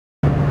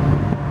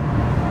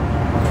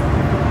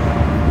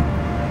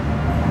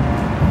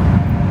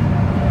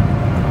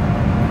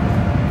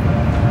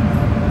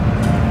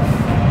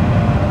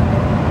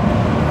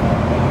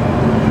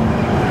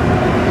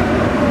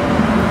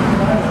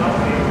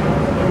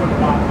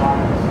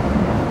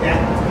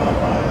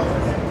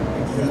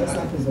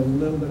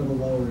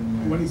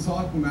was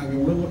talking about,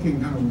 we're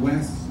looking kind of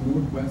west,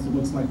 northwest, it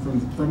looks like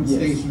from the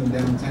station to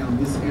downtown.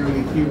 This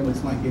area here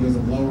looks like it is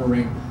a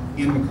lowering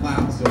in the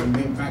clouds. So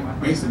in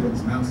fact, basically where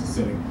this mouse is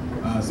sitting.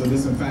 So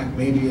this, in fact,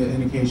 may be an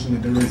indication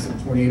that there is a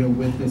tornado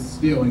with this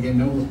still. Again,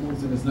 no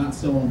reports that it's not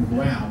still on the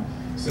ground.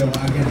 So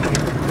again,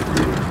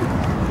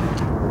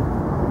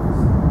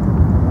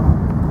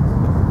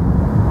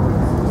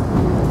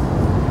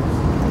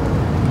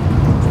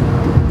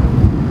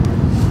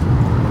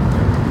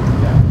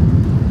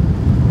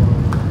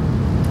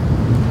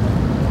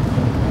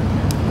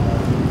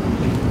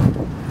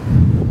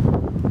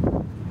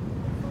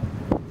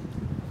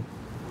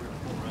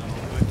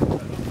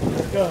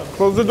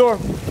 close the door.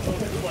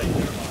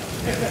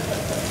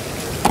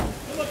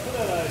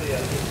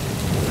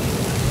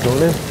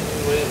 Going in.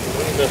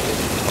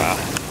 Wow.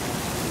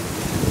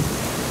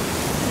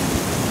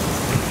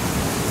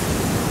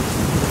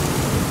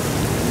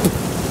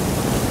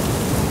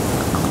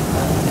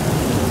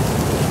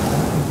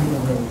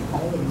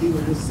 All of you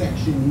in this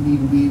section, you need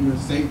to be in your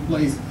safe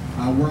place.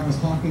 Where I was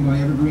talking about,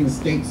 Evergreen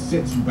Estate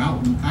sits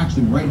about,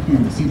 actually right here.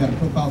 You see that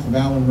cliff off of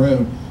Allen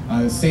Road.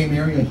 Same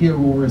area here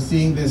where we're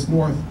seeing this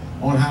north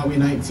on Highway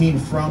 19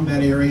 from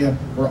that area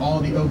where all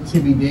the Oak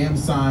Tibby Dam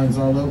signs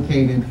are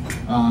located.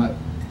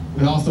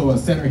 And also a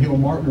Center Hill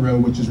Martin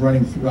Road, which is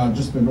running through,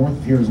 just the north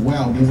of here as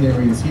well. These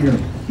areas here,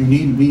 you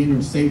need to be in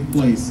your safe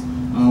place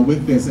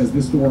with this, as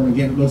this storm,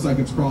 again, it looks like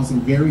it's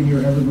crossing very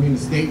near Evergreen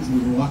Estates.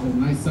 There's a lot of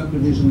nice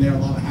subdivision there, a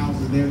lot of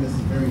houses there. This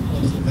is very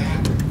close to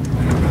that.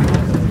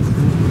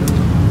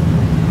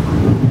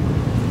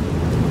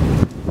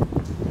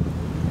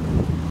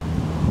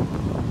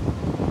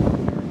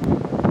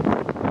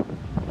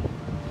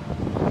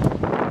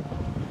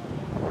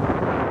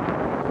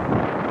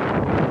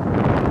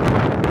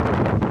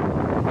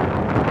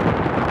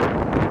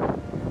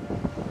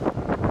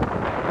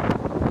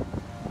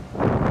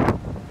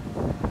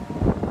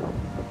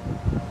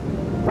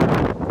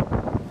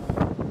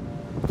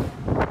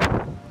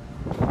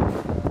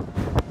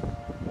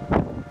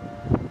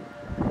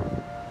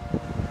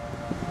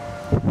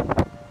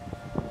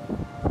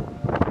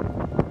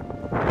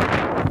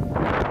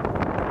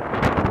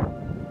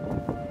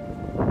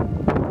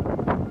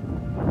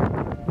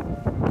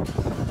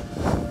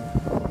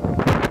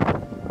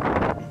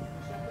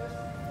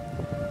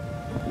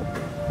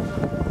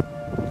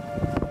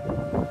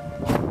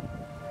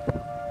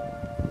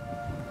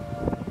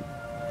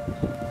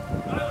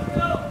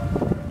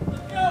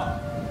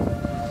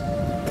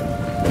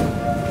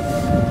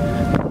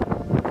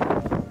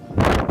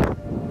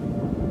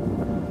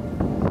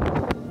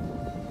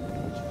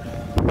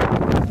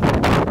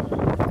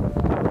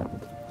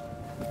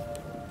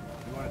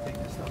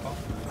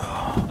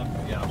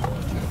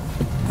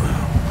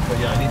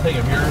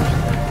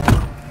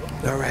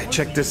 All right,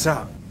 check this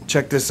out.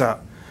 Check this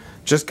out.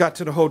 Just got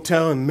to the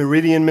hotel in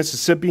Meridian,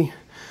 Mississippi.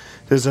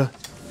 There's a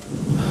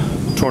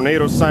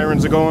tornado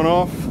sirens are going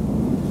off.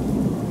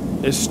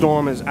 This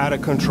storm is out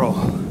of control.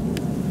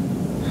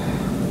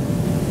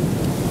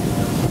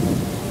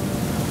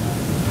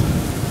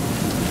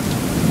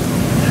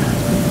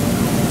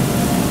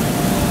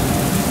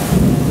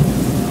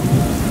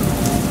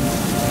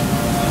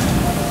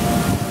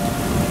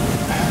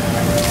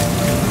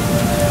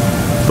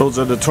 Those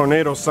are the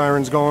tornado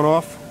sirens going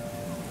off.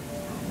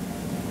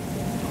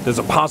 There's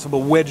a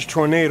possible wedge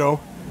tornado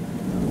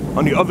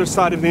on the other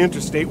side of the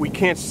interstate. We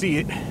can't see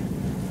it,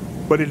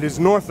 but it is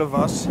north of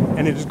us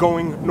and it is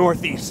going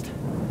northeast.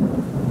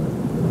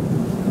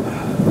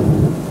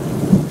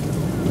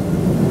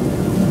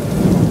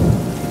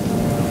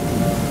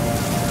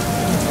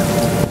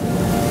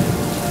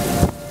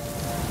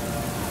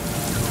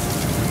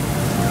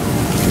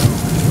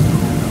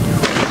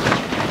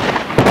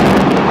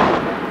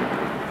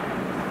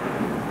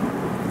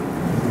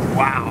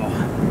 Wow.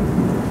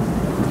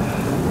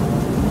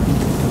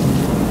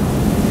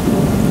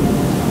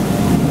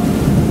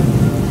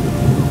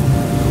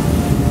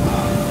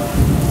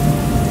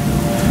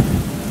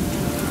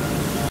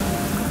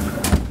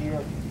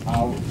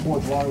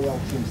 Towards L'Oreal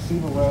to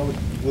Suva Road,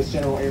 this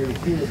general area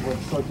here is where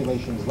the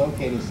circulation is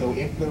located. So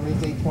if there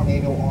is a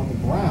tornado on the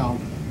ground,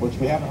 which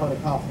we haven't heard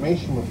a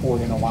confirmation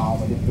report in a while,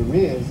 but if there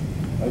is,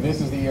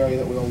 this is the area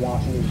that we are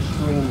watching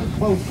extremely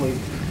closely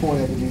for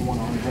there to be one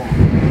on the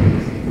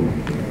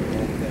ground.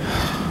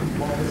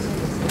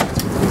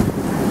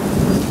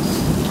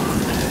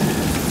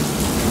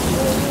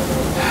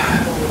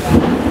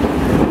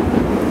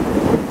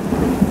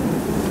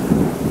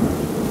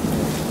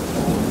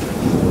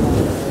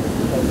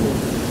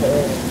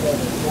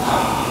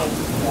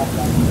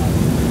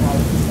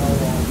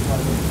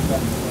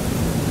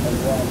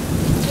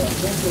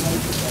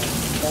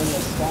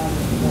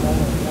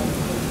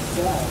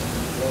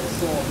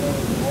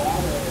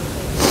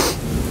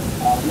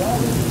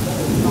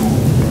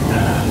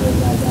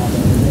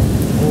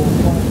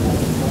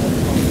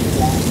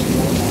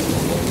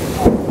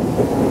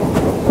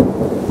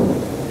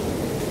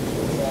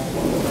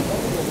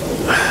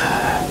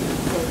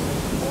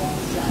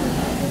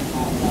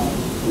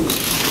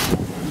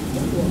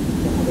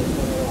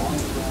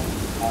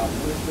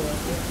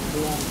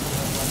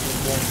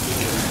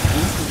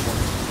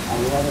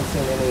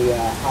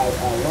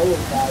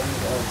 lower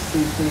values of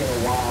CC in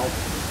a while.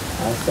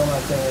 Still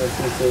not saying any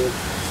CC.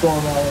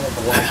 Storm element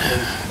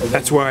velocity.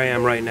 That's where I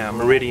am right now,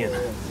 Meridian.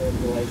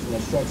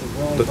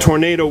 The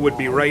tornado would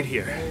be right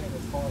here.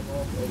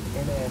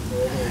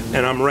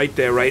 And I'm right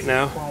there right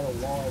now.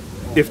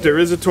 If there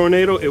is a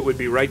tornado, it would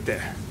be right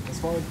there. As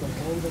far as the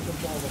winds are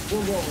concerned, we're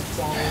still going with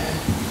strong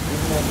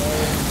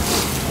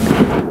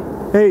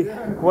wind. Hey,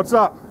 what's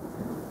up?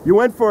 You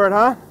went for it,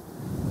 huh?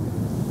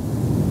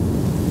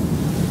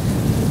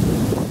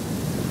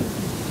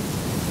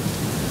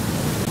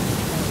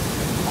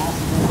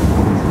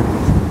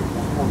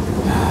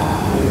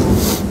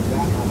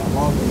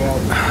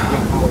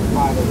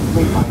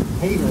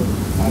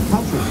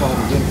 Country Club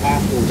is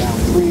impassable down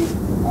trees,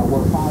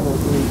 where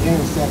 503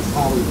 intersects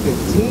Highway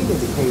 15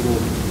 indicator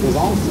is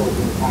also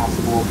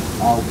impassable,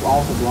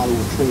 also blooded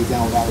with trees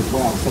down that as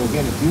well. So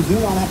again, if you do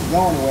not have to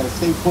go anywhere,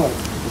 stay put.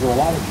 There are a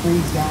lot of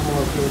trees down the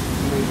location.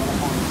 You may run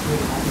up on the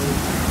street.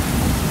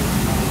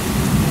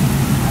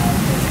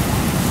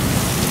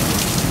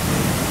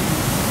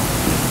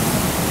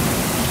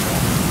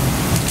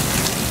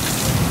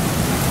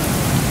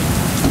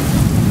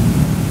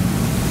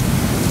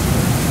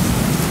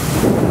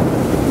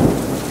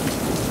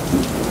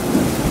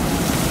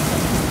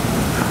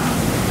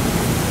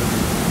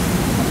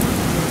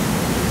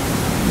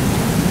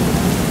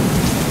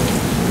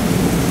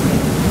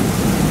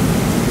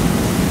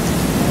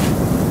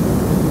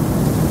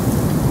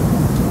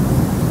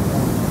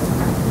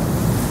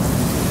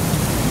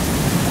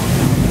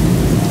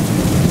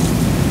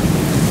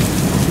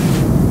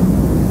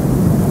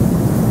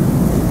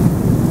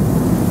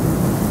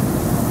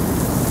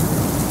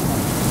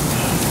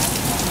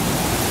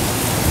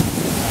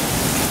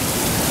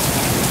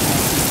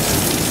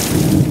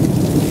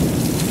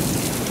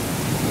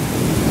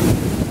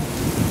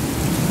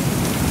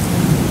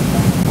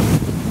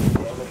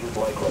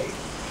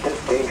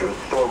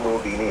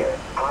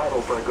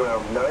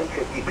 Around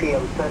 9:50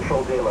 p.m.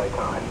 Central Daylight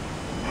Time.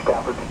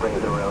 Stafford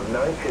Springs around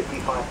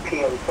 9:55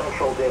 p.m.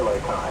 Central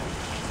Daylight Time.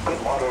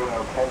 Good water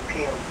around 10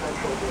 p.m.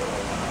 Central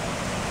Daylight Time.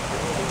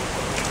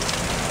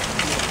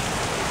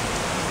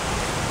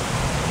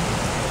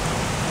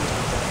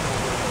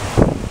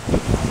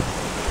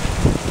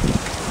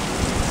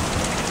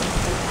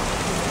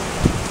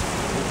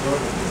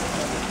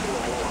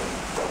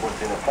 That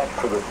was in effect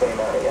for the same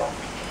area.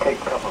 Take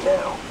cover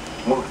now.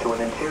 Move to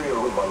an interior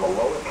room on the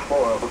lowest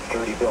floor of a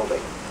sturdy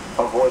building.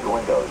 Avoid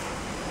windows.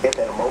 If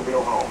in a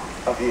mobile home,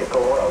 a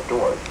vehicle, or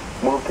outdoors,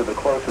 move to the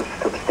closest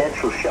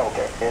substantial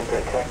shelter and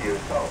protect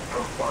yourself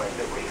from flying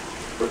debris.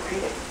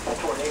 Repeating, a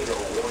tornado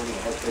warning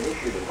has been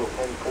issued until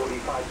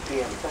 10:45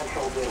 p.m.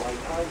 Central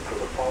Daylight Time for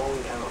the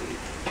following counties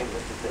in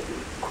Mississippi: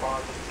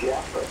 Clark,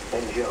 Jasper,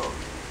 and Jones.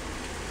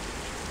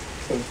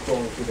 So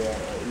scrolling through there,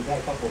 we've had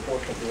a couple of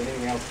reports, but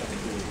anything else that we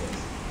do with this?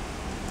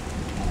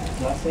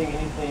 Not seeing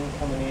anything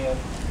coming in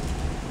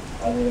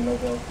other than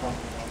Mobile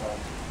talking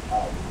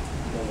about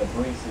the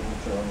debris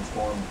signature on the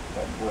storm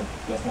that we're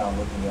just now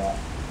looking at.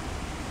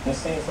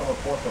 Just seeing some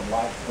reports of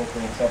lights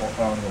flickering several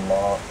times in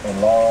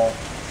Laurel,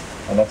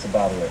 and that's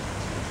about it.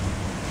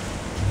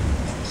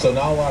 So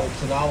not a lot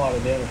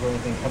of damage or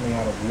anything coming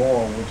out of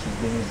Laurel, which is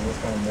being used as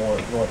kind of more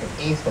north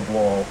and east of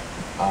Laurel.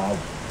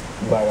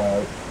 But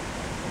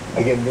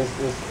again, this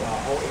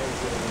whole area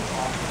that we're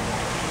talking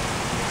about.